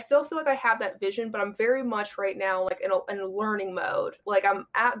 right? I still feel like I have that vision, but I'm very much right now like in a learning mode. Like I'm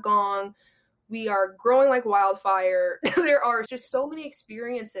at Gong, we are growing like wildfire. There are just so many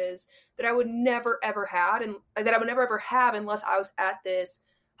experiences that I would never ever had, and that I would never ever have unless I was at this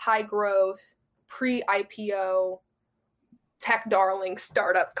high growth pre-IPO tech darling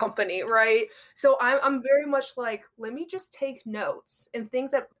startup company, right? So I'm very much like, let me just take notes and things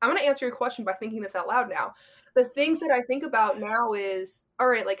that I'm going to answer your question by thinking this out loud now. The things that I think about now is, all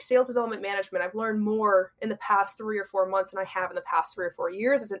right, like sales development management. I've learned more in the past 3 or 4 months than I have in the past 3 or 4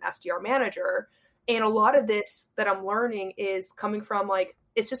 years as an SDR manager. And a lot of this that I'm learning is coming from like,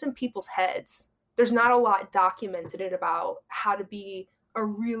 it's just in people's heads. There's not a lot documented about how to be a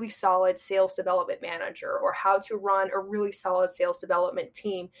really solid sales development manager or how to run a really solid sales development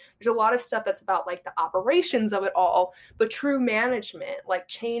team. There's a lot of stuff that's about like the operations of it all, but true management, like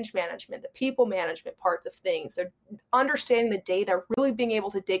change management, the people management parts of things, they're understanding the data, really being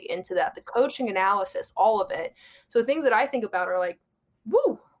able to dig into that, the coaching analysis, all of it. So the things that I think about are like,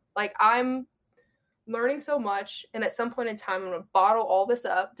 woo, like I'm learning so much. And at some point in time, I'm going to bottle all this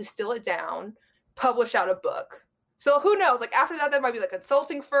up, distill it down, publish out a book. So who knows? Like after that, that might be like a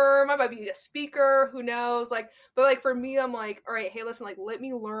consulting firm. I might be a speaker. Who knows? Like, but like for me, I'm like, all right, hey, listen, like let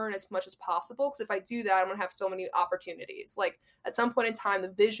me learn as much as possible. Because if I do that, I'm gonna have so many opportunities. Like at some point in time,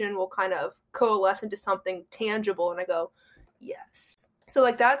 the vision will kind of coalesce into something tangible, and I go, yes. So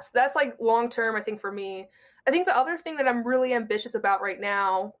like that's like long term. I think for me, I think the other thing that I'm really ambitious about right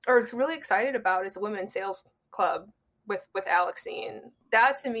now, or is really excited about, is the Women in Sales Club with Alexine.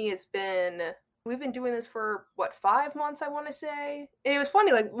 That to me has been. We've been doing this for, 5 months, I want to say. And it was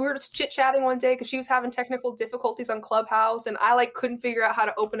funny, like, we were just chit-chatting one day because she was having technical difficulties on Clubhouse, and I, like, couldn't figure out how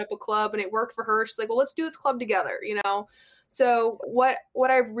to open up a club, and it worked for her. She's like, well, let's do this club together, you know? So what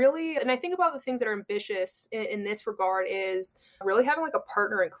I really, and I think about the things that are ambitious in this regard is really having, like, a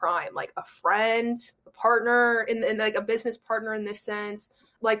partner in crime, like a friend, a partner, and like, a business partner in this sense.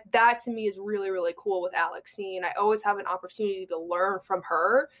 Like that to me is really, really cool with Alexine. I always have an opportunity to learn from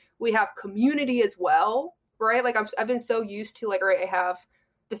her. We have community as well, right? Like I've been so used to like, all right, I have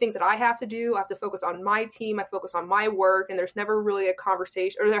the things that I have to do. I have to focus on my team. I focus on my work, and there's never really a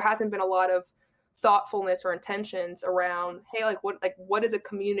conversation, or there hasn't been a lot of thoughtfulness or intentions around, hey, what is a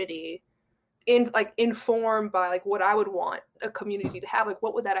community informed by like what I would want a community to have, like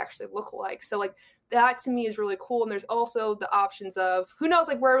what would that actually look like? So like that to me is really cool. And there's also the options of who knows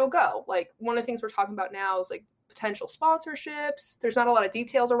like where it'll go. Like one of the things we're talking about now is like potential sponsorships. There's not a lot of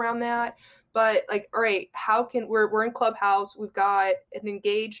details around that. But like, all right, how can we're in Clubhouse. We've got an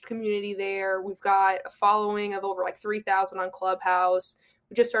engaged community there. We've got a following of over like 3,000 on Clubhouse.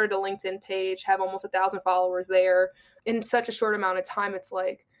 We just started a LinkedIn page, have almost 1,000 followers there. In such a short amount of time, it's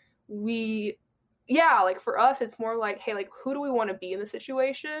like like for us, it's more like, hey, like, who do we want to be in the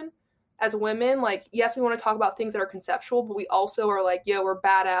situation? As women, like, yes, we want to talk about things that are conceptual, but we also are like, yo, we're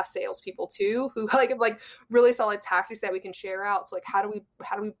badass salespeople too, who have like really solid tactics that we can share out. So like, how do we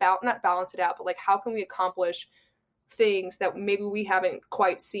not balance it out, but like, how can we accomplish things that maybe we haven't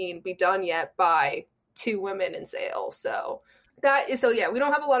quite seen be done yet by two women in sales? So we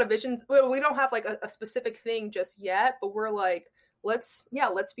don't have a lot of visions. We don't have like a specific thing just yet, but we're like, let's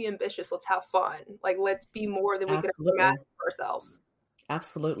be ambitious. Let's have fun. Like, let's be more than we could imagine for ourselves.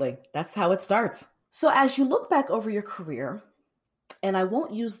 Absolutely. That's how it starts. So as you look back over your career, and I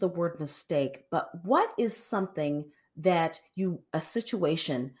won't use the word mistake, but what is something a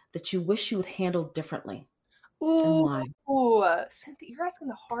situation that you wish you had handled differently? And why? Ooh, Cynthia, you're asking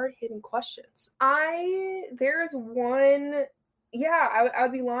the hard-hitting questions. There's one, I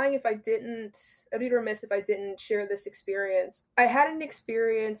would be lying if I didn't, I'd be remiss if I didn't share this experience. I had an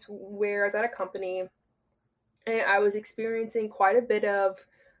experience where I was at a company and I was experiencing quite a bit of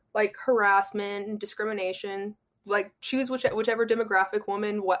like harassment and discrimination. Like, choose whichever demographic,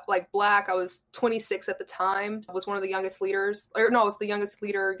 woman, like Black. I was 26 at the time. I was one of the youngest leaders, I was the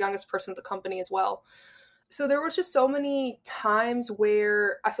youngest person at the company as well. So there was just so many times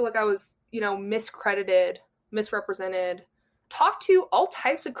where I feel like I was, miscredited, misrepresented, talked to all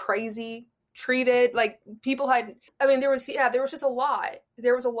types of crazy, treated like people there was just a lot.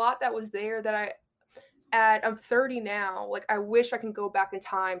 There was a lot that was there that I'm 30 now. Like, I wish I can go back in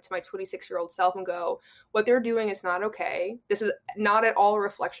time to my 26-year-old self and go, what they're doing is not okay. This is not at all a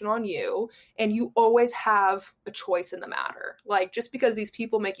reflection on you. And you always have a choice in the matter. Like, just because these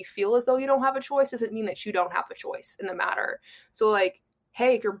people make you feel as though you don't have a choice doesn't mean that you don't have a choice in the matter. So like,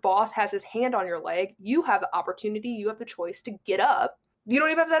 hey, if your boss has his hand on your leg, you have the opportunity, you have the choice to get up. You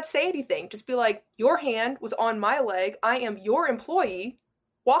don't even have to say anything. Just be like, your hand was on my leg. I am your employee.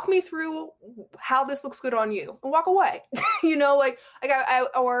 Walk me through how this looks good on you, and walk away.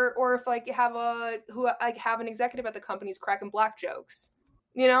 Or if like have an executive at the company who's cracking Black jokes,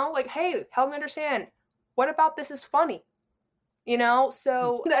 like, hey, help me understand, what about this is funny,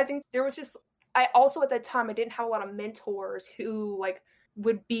 So I think there was just, I also at that time, I didn't have a lot of mentors who like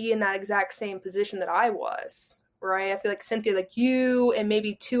would be in that exact same position that I was, right? I feel like Cynthia, like you and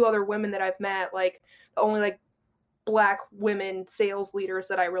maybe two other women that I've met, like the only like Black women sales leaders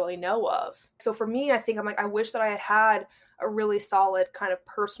that I really know of. So for me, I think I'm like, I wish that I had a really solid kind of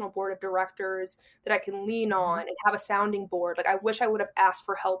personal board of directors that I can lean on and have a sounding board. Like, I wish I would have asked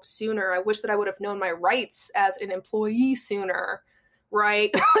for help sooner. I wish that I would have known my rights as an employee sooner. Right.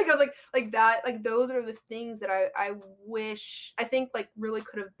 Like, I was like that, like, those are the things that I wish, I think like really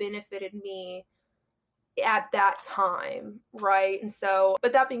could have benefited me at that time. Right. And so,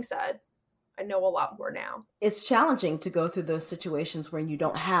 but that being said, I know a lot more now. It's challenging to go through those situations where you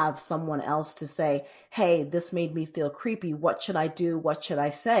don't have someone else to say, hey, this made me feel creepy. What should I do? What should I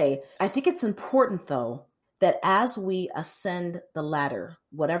say? I think it's important, though, that as we ascend the ladder,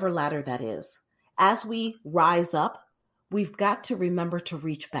 whatever ladder that is, as we rise up, we've got to remember to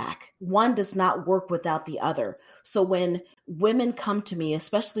reach back. One does not work without the other. So when women come to me,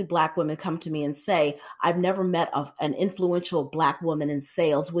 especially Black women come to me and say, I've never met an influential Black woman in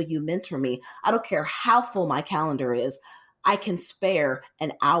sales. Will you mentor me? I don't care how full my calendar is. I can spare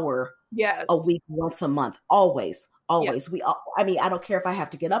an hour a week, once a month, always. Yes. I don't care if I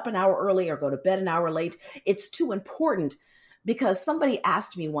have to get up an hour early or go to bed an hour late. It's too important. Because somebody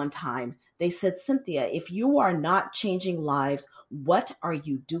asked me one time, they said, Cynthia, if you are not changing lives, what are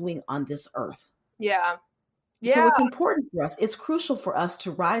you doing on this earth? Yeah. So it's important for us. It's crucial for us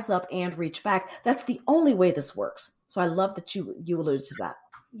to rise up and reach back. That's the only way this works. So I love that you alluded to that.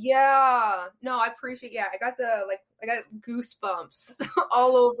 Yeah. No, I appreciate, I got goosebumps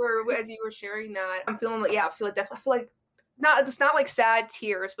all over as you were sharing that. I'm feeling like, I feel like it's not like sad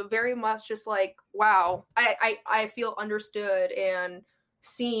tears, but very much just like, wow, I feel understood and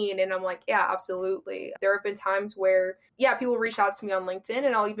seen. And I'm like, yeah, absolutely. There have been times where, people reach out to me on LinkedIn,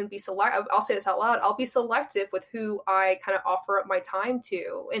 and I'll even be I'll say this out loud. I'll be selective with who I kind of offer up my time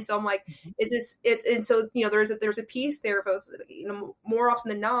to. And so I'm like, and so, there's a piece there, but more often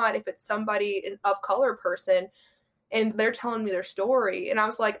than not, if it's somebody of color person, and they're telling me their story. And I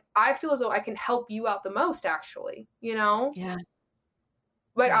was like, I feel as though I can help you out the most, actually, Yeah.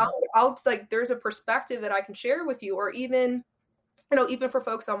 Like, I'll like, there's a perspective that I can share with you. Or even even for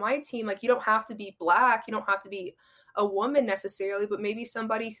folks on my team, like, you don't have to be Black, you don't have to be a woman necessarily, but maybe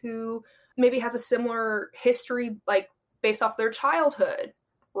somebody who maybe has a similar history, like based off their childhood,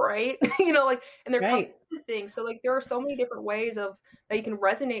 right? Like, and they're coming to things. So like, there are so many different ways of that you can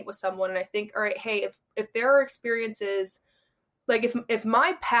resonate with someone. And I think, all right, hey, if there are experiences, like if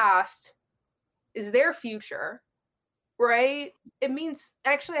my past is their future, right? It means,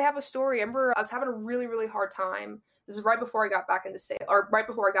 actually, I have a story. I remember I was having a really, really hard time. This is right before I got back into sales, or right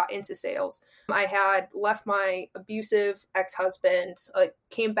before I got into sales. I had left my abusive ex-husband,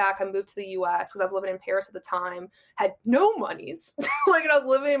 came back, I moved to the US because I was living in Paris at the time, had no monies. Like, and I was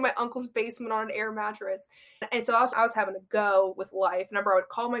living in my uncle's basement on an air mattress. And so I was having to go with life. And I remember I would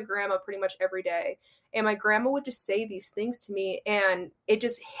call my grandma pretty much every day. And my grandma would just say these things to me, and it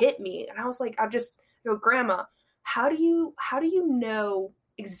just hit me. And I was like, Grandma, how do you know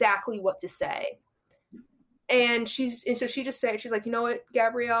exactly what to say? And so she just said, she's like, you know what,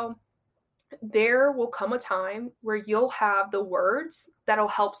 Gabrielle, there will come a time where you'll have the words that'll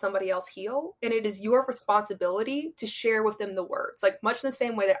help somebody else heal. And it is your responsibility to share with them the words, like much in the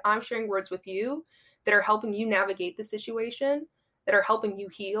same way that I'm sharing words with you that are helping you navigate the situation, that are helping you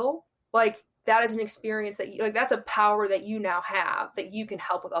heal. Like, that is an experience that you, like, that's a power that you now have, that you can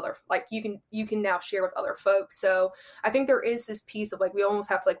help with other, like, you can now share with other folks. So I think there is this piece of, like, we almost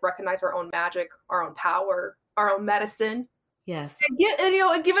have to, like, recognize our own magic, our own power, our own medicine. Yes. And give it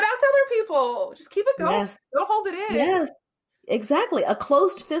out to other people. Just keep it going. Yes. Don't hold it in. Yes. Exactly. A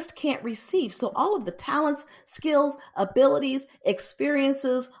closed fist can't receive. So all of the talents, skills, abilities,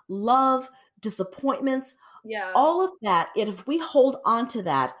 experiences, love, disappointments, all of that, if we hold on to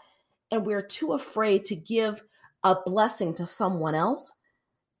that and we're too afraid to give a blessing to someone else,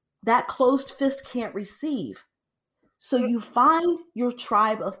 that closed fist can't receive. So you find your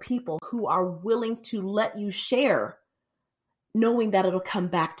tribe of people who are willing to let you share, knowing that it'll come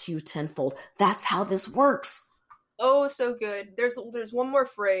back to you tenfold. That's how this works. Oh, so good. There's one more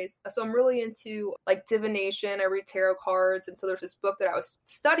phrase. So I'm really into, like, divination. I read tarot cards. And so there's this book that I was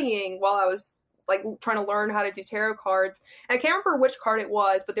studying while I was, like, trying to learn how to do tarot cards. And I can't remember which card it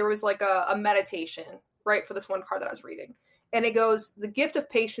was, but there was, like, a meditation, right, for this one card that I was reading. And it goes, the gift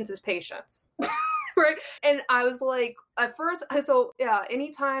of patience is patience. Right. And I was like, at first, so yeah,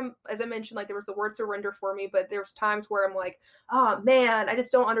 anytime, as I mentioned, like, there was the word surrender for me, but there's times where I'm like, oh man, I just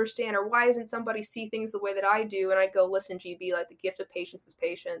don't understand, or why doesn't somebody see things the way that I do? And I go, listen, GB, like, the gift of patience is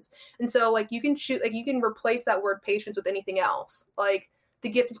patience. And so, like, you can replace that word patience with anything else. Like, the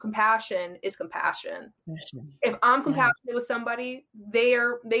gift of compassion is compassion. If I'm compassionate with somebody, they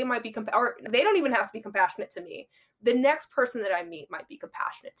might be or they don't even have to be compassionate to me. The next person that I meet might be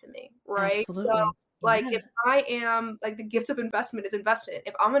compassionate to me, right? Absolutely. So, like, if I am, like, the gift of investment is investment.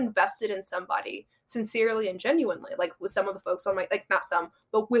 If I'm invested in somebody sincerely and genuinely, like with some of the folks on my, like, not some,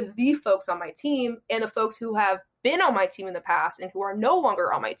 but with the folks on my team and the folks who have been on my team in the past and who are no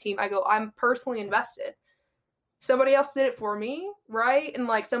longer on my team, I go, I'm personally invested. Somebody else did it for me, right? And,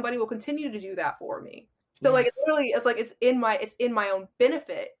 like, somebody will continue to do that for me. So like, it's in my own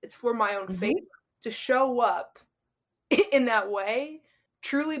benefit. It's for my own favor to show up in that way,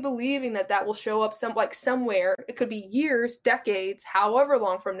 truly believing that will show up somewhere. It could be years, decades, however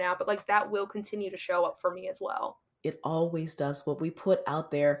long from now, but, like, that will continue to show up for me as well. It always does. What we put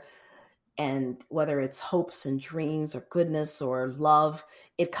out there, and whether it's hopes and dreams or goodness or love,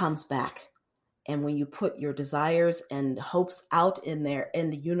 it comes back. And when you put your desires and hopes out in there in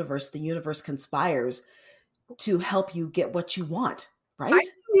the universe conspires to help you get what you want, right?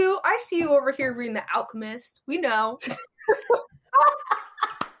 I see you over here reading The Alchemist. We know.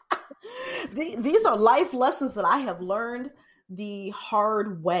 These are life lessons that I have learned the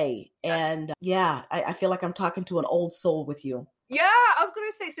hard way. And I feel like I'm talking to an old soul with you. Yeah, I was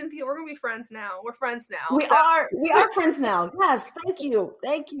going to say, Cynthia, we're going to be friends now. We're friends now. We are friends now. Yes. Thank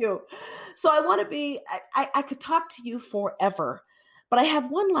you. So I want to be, I could talk to you forever, but I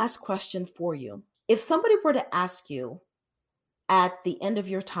have one last question for you. If somebody were to ask you at the end of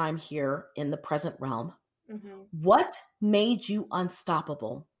your time here in the present realm, what made you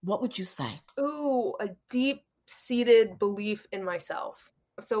unstoppable? What would you say? Ooh, a deep-seated belief in myself.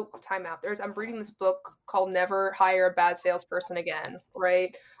 So, time out. I'm reading this book called Never Hire a Bad Salesperson Again,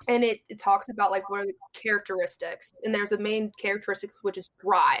 right? And it talks about, like, what are the characteristics. And there's a main characteristic, which is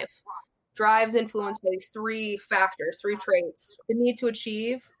drive. Drive is influenced by these three factors, three traits: the need to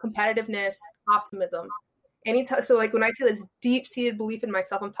achieve, competitiveness, optimism. So, like, when I say this deep-seated belief in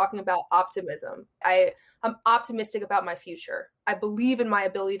myself, I'm talking about optimism. I'm optimistic about my future. I believe in my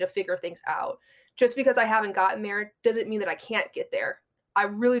ability to figure things out. Just because I haven't gotten there doesn't mean that I can't get there. I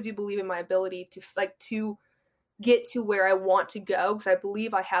really do believe in my ability to get to where I want to go, because I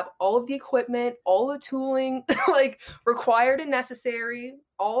believe I have all of the equipment, all the tooling like required and necessary,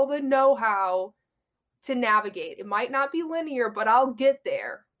 all the know-how to navigate. It might not be linear, but I'll get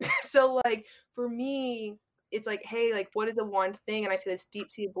there. So like for me, it's like, hey, like what is the one thing? And I say this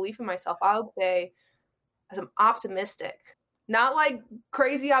deep-seated belief in myself. I would say I'm optimistic. Not like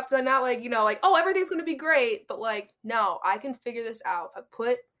crazy optimistic, not like, like, oh, everything's going to be great, but like, no, I can figure this out. If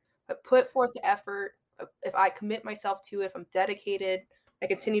I put forth the effort, if I commit myself to it, if I'm dedicated, I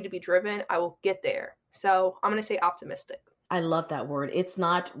continue to be driven, I will get there. So I'm going to say optimistic. I love that word. It's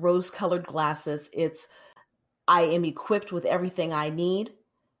not rose-colored glasses. It's I am equipped with everything I need,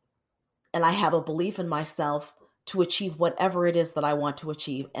 and I have a belief in myself to achieve whatever it is that I want to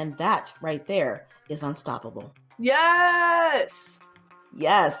achieve. And that right there is unstoppable. Yes.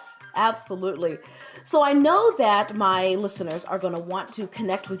 Yes, absolutely. So I know that my listeners are going to want to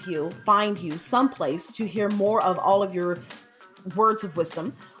connect with you, find you someplace to hear more of all of your words of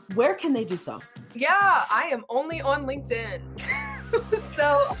wisdom. Where can they do so? Yeah, I am only on LinkedIn.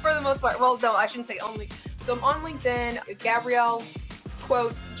 So for the most part, well, no, I shouldn't say only. So I'm on LinkedIn, Gabrielle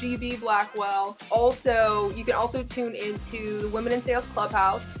quotes GB Blackwell. Also, you can also tune into the Women in Sales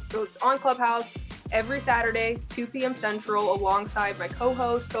Clubhouse. So it's on Clubhouse every Saturday, 2 p.m. Central, alongside my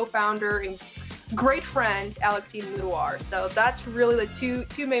co-host, co-founder, and great friend, Alexine Moudoir. So that's really the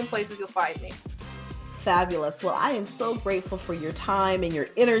two main places you'll find me. Fabulous. Well, I am so grateful for your time and your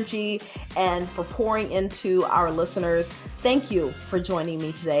energy and for pouring into our listeners. Thank you for joining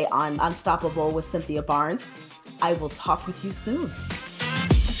me today on Unstoppable with Cynthia Barnes. I will talk with you soon.